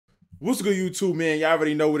What's good, YouTube, man? Y'all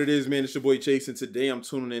already know what it is, man. It's your boy Chase, and today I'm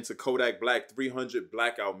tuning into Kodak Black 300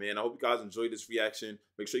 Blackout, man. I hope you guys enjoyed this reaction.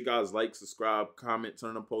 Make sure you guys like, subscribe, comment,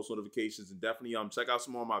 turn on post notifications, and definitely check out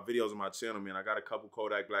some more of my videos on my channel, man. I got a couple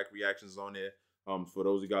Kodak Black reactions on there for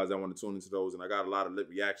those of you guys that want to tune into those, and I got a lot of lit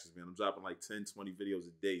reactions, man. I'm dropping like 10, 20 videos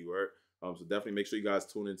a day, you heard? So definitely make sure you guys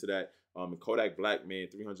tune into that. And Kodak Black, man,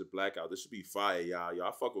 300 Blackout. This should be fire, y'all.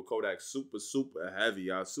 Y'all fuck with Kodak super heavy,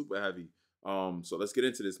 y'all. Super heavy. So let's get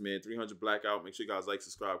into this, man. 300 Blackout. Make sure you guys like,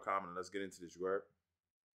 subscribe, comment, and let's get into this, you heard?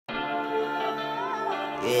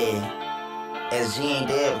 Yeah. SG ain't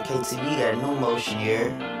dead with KTV, that new motion here.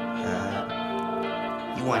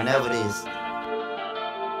 You want never this.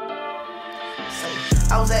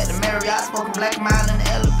 I was at the Marriott smoking Black Mile in the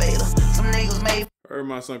elevator. Some niggas made. Heard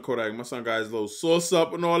my son Kodak. My son got his little sauce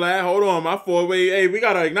up and all that. Hold on, my fault. Wait, hey, we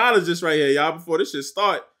gotta acknowledge this right here, y'all, before this shit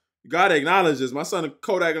start. You gotta acknowledge this. My son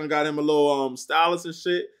Kodak done got him a little stylist and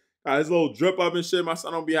shit. Got his little drip up and shit. My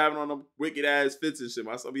son don't be having on them wicked ass fits and shit.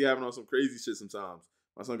 My son be having on some crazy shit sometimes.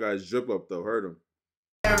 My son got his drip up though. Heard him.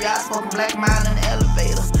 Marriott smoking Black Mile in the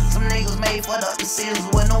elevator. Some niggas made for the decisions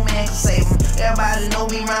where no man can save them. Everybody know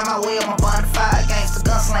me round my way. I'm a bonfire gangster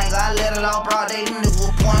gunslinger. I let it all broad day. Them niggas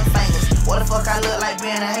were pointing fingers. What the fuck I look like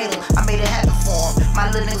being a hater? I made it happen for him.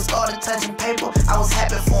 My little nigga started touching paper. I was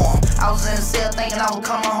happy for him. I was in the cell thinking I was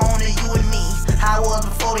coming home to you and me. How I was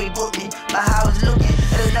before they booked me, but how I was looking,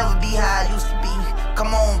 it'll never be how I used to be.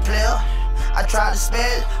 Come on, player. I tried to spare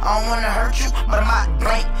it, I don't wanna hurt you, but I'm out to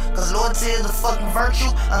blink. Cause loyalty is a fucking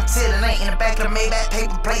virtue until it ain't. In the back of the Maybach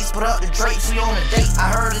paper plates, put up the drapes, we on a date.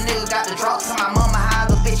 I heard a nigga got the drop to my mama, how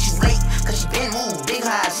the bitch you late. Cause she been moved, big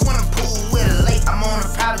high, swimming pool with a lake. I'm on a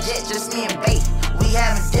private jet, just me and bait. We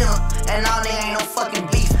having dinner, and all there ain't no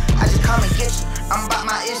fucking beef. I just come and get you, I'm about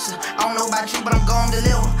my issue. I don't know about you, but I'm gon'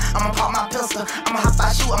 deliver. I'ma pop my pistol, I'ma hop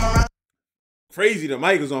out shoot, I'ma run. Crazy the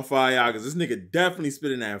mic was on fire, y'all, because this nigga definitely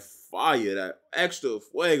spitting that fire, that extra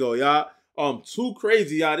fuego, y'all. Too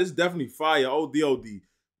crazy, y'all. This is definitely fire. OD.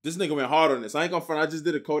 This nigga went hard on this. I ain't gonna front. I just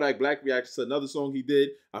did a Kodak Black reaction to another song he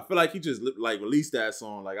did. I feel like he just like released that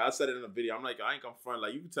song. Like I said it in the video. I'm like, I ain't gonna front.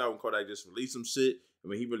 Like you can tell when Kodak just released some shit. I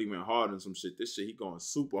mean, he really went hard on some shit. This shit, he going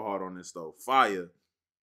super hard on this though. Fire.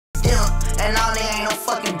 And all there ain't no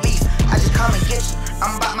fucking beef. I just come and get you.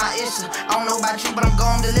 I'm about my issue. I don't know about you, but I'm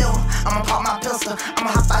gon' deliver. I'ma pop my pistol. I'ma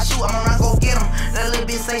hop out shoot. I'ma run go get him. That little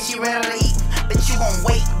bitch say she ready to eat, but you gon'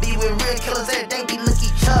 wait. Be with real killers every day. We look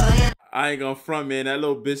each other in. I ain't gonna front, man. That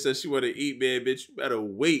little bitch said she wanna eat, man. Bitch, you better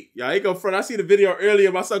wait. Y'all ain't gonna front. I see the video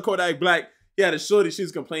earlier. My son Kodak Black, he had a shorty. She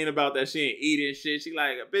was complaining about that she ain't eating shit. She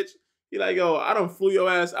like, bitch. He like, yo, I done flew your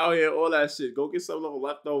ass out here, all that shit. Go get some little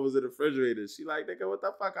leftovers in the refrigerator. She like, nigga, what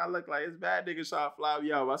the fuck I look like? It's bad nigga trying to fly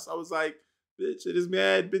me out. My son was like, bitch, it is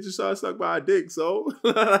mad. Bitches trying to suck my dick, so.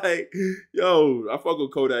 Like, yo, I fuck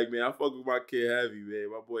with Kodak, man. I fuck with my kid heavy,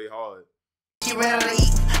 man. My boy hard. She ready to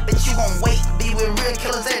eat, but you gon' wait. Be with real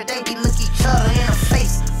killers every day. We look each other in the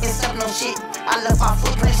face. It's up no shit. I left my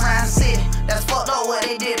footprints around the city. That's fucked up what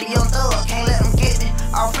they did to Young Thug. Can't let them get me.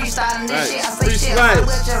 All freestyling this shit. I say shit. I will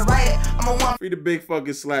just write it. I'm a one. Free the big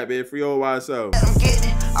fucking slap, man. Free old YSL. Let them get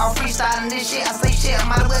me. All freestyling this shit. I say shit. I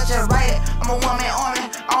might as well just write it. I'm a one-man army.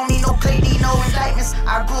 I don't need no play, need no indictments.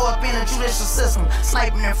 I grew up in the judicial system,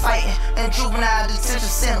 sniping and fighting, and juvenile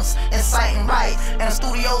detention centers, inciting riot. In the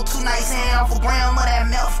studio 2 nights in off a gram of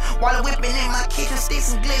that meth, while whipping in my kitchen,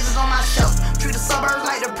 sticks and glizzies on my shelf. Treat the suburbs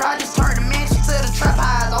like the projects, turn the mansion to the trap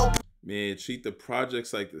eyes open. Man, treat the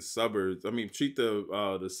projects like the suburbs. I mean, treat the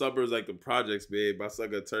suburbs like the projects, man. My son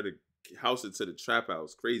gonna turn the house into the trap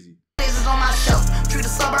house. Crazy. On my shelf. Treat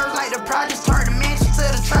the suburbs like the projects, turn the mansion to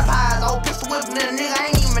the trap eyes. Old pistol whipping the nigga,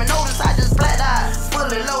 I ain't even notice. I just black eyed,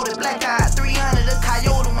 fully loaded, black eyed. 300 the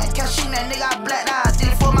coyote one, kept shooting that nigga, I black eyed.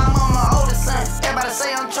 Did it for my mama, oldest son. Everybody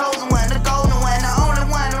say I'm chosen one, the golden one, the only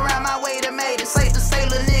one around my way that made it. Safe to say,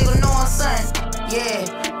 little nigga, know I'm son. Yeah,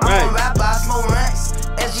 I'm a rapper, I smoke runts.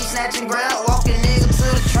 SG snatching grab, walking nigga to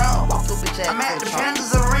the trunk. Walk through bitch ass. I'm at the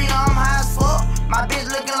Panthers arena, I'm high as fuck. My bitch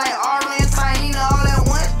looking like Ari and Tahina all at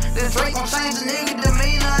once. The Drake gon' change the nigga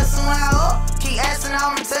demeanor as soon as I up. Keep asking,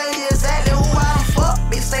 I'ma tell you exactly who I done fuck.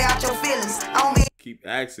 Bitch, stay out your feelings. I don't be. Keep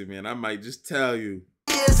asking, man. I might just tell you.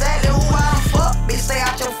 Exactly who I done fuck. Bitch, stay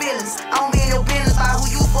out your feelings. I don't be in your business by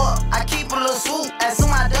who you fuck. I keep a little swoop. As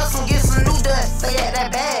soon as I dust some, get some new dust. Stay at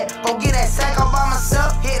that bag. Go get that sack all by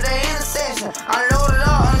myself. Hit the intersection. Unload it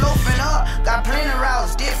up, unloafing up. Got plenty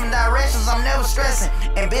routes, different directions. I'm never stressing.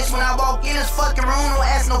 And bitch, when I walk in this fucking room, don't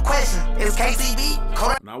ask no question. It's KCB.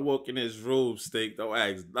 When I walk in this room, Steak, don't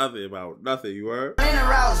ask nothing about nothing, you heard? Plenty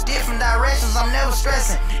routes, different directions, I'm never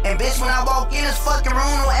stressing. And bitch, when I walk in this fucking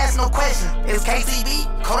room, don't ask no question. It's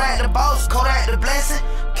KCB, Kodak the boss, Kodak the blessing.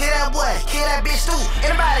 Kill that boy. get that bitch too.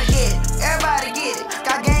 Anybody get it, everybody get it.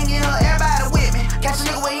 Got gang in her, everybody with me. Catch a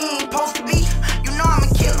nigga where he ain't supposed to be. You know I'ma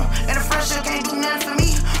kill him. And the friendship can't do nothing for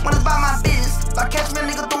me. When it's about my business, if I catch me a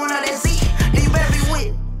nigga throwing out that Z, then you better be with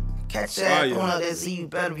it. Catch that throwing out that Z, you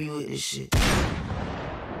better be with this shit.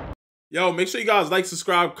 Yo, make sure you guys like,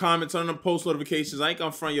 subscribe, comment, turn on post notifications. I ain't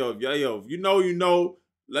gonna front yo. Yo, if you know, you know.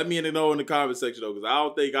 Let me know in the comment section though, because I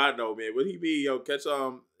don't think I know, man. Would he be, yo, catch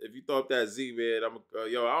if you throw up that Z, man,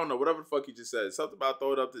 yo, I don't know, whatever the fuck he just said. Something about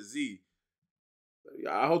throwing up the Z.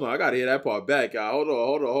 Hold on, I gotta hear that part back, y'all.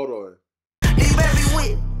 Hold on. You better be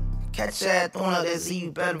with it. Catch that throwing up that Z,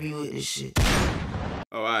 you better be with this shit.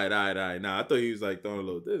 Oh, all right. Nah, I thought he was like throwing a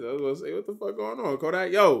little this. I was gonna say, what the fuck going on,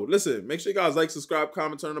 Kodak? Yo, listen, make sure you guys like, subscribe,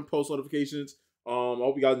 comment, turn on post notifications. I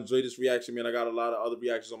hope you guys enjoyed this reaction, man. I got a lot of other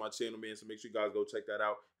reactions on my channel, man, so make sure you guys go check that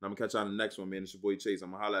out. And I'm gonna catch y'all on the next one, man. It's your boy Chase. I'm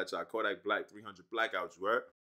gonna holla at y'all. Kodak Black 300 Blackout, you heard?